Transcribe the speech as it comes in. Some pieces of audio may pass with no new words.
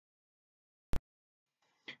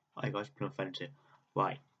Hi guys, Plymouth Fenns here.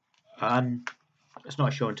 Right, it's not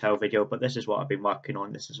a show and tell video, but this is what I've been working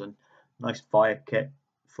on. This is a nice fire kit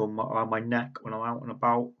for around my neck when I'm out and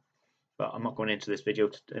about. But I'm not going into this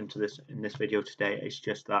video in this video today. It's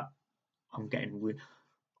just that I'm getting.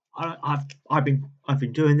 I've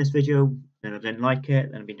been doing this video, and I didn't like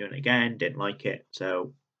it. Then I've been doing it again, didn't like it.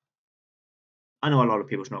 So I know a lot of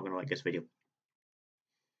people's not going to like this video.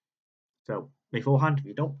 So beforehand, if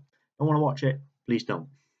you don't want to watch it, please don't.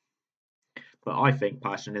 But I think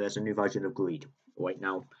personally, there's a new version of greed right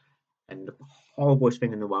now, and the horriblest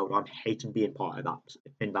thing in the world. I'm hating being part of that,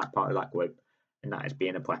 in that part of that group, and that is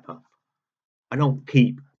being a prepper. I don't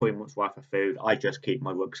keep 3 months worth of food. I just keep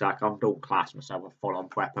my rucksack. I don't class myself a full-on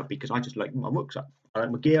prepper because I just like my rucksack. I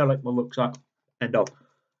like my gear. I like my rucksack. End of.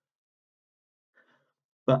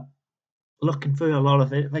 But looking through a lot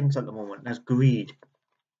of things at the moment, there's greed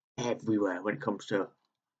everywhere when it comes to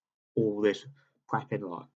all this prepping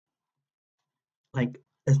lot. Like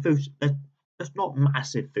there's food, there's not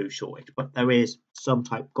massive food shortage, but there is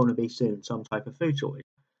going to be soon some type of food shortage.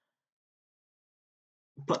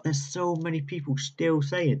 But there's so many people still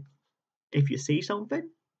saying, if you see something,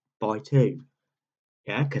 buy two.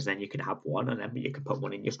 Yeah, because then you can have one and then you can put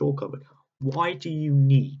one in your store cupboard. Why do you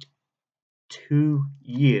need 2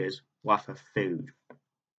 years worth of food?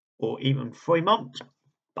 Or even 3 months?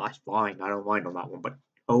 That's fine, I don't mind on that one, but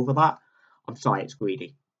over that, I'm sorry, it's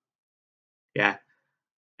greedy. Yeah.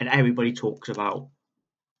 And everybody talks about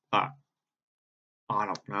that, I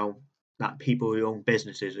don't know, that people who own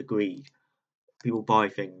businesses are greed. People buy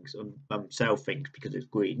things and sell things because it's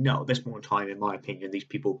greed. No, this more time, in my opinion, these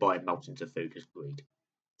people buying mountains of food is greed.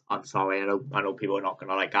 I'm sorry, I know people are not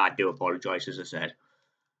gonna like. I do apologise, as I said,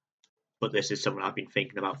 but this is something I've been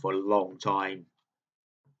thinking about for a long time,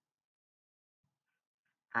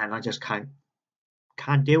 and I just can't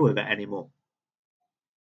deal with it anymore.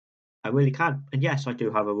 I really can't. And yes, I do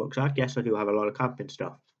have a rucksack. Yes, I do have a lot of camping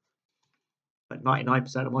stuff, but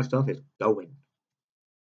 99% of my stuff is going.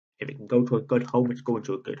 If it can go to a good home, it's going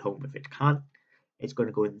to a good home. If it can't, it's going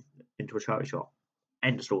to go into a charity shop.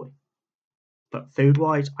 End of story. But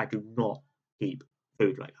food-wise, I do not keep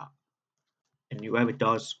food like that. And whoever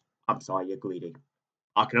does, I'm sorry, you're greedy.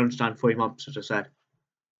 I can understand 3 months, as I said,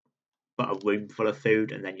 but a room full of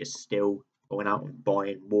food and then you're still going out and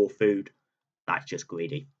buying more food, that's just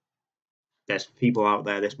greedy. There's people out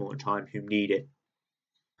there this more time who need it.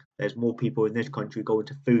 There's more people in this country going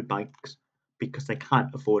to food banks because they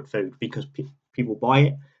can't afford food because people buy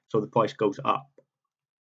it, so the price goes up.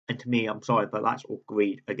 And to me, I'm sorry, but that's all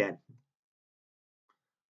greed again.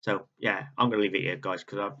 So yeah, I'm gonna leave it here, guys,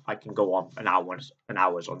 because I can go on an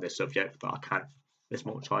hours on this subject, but I can't this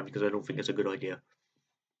much time because I don't think it's a good idea.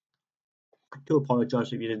 I do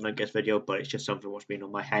apologise if you didn't like this video, but it's just something what's been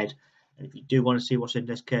on my head. And if you do want to see what's in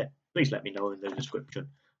this kit, please let me know in the description.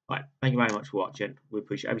 Right, thank you very much for watching. We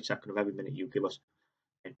appreciate every second of every minute you give us.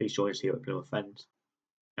 And please join us here at Plymouth Fenns.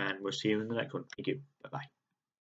 And we'll see you in the next one. Thank you. Bye bye.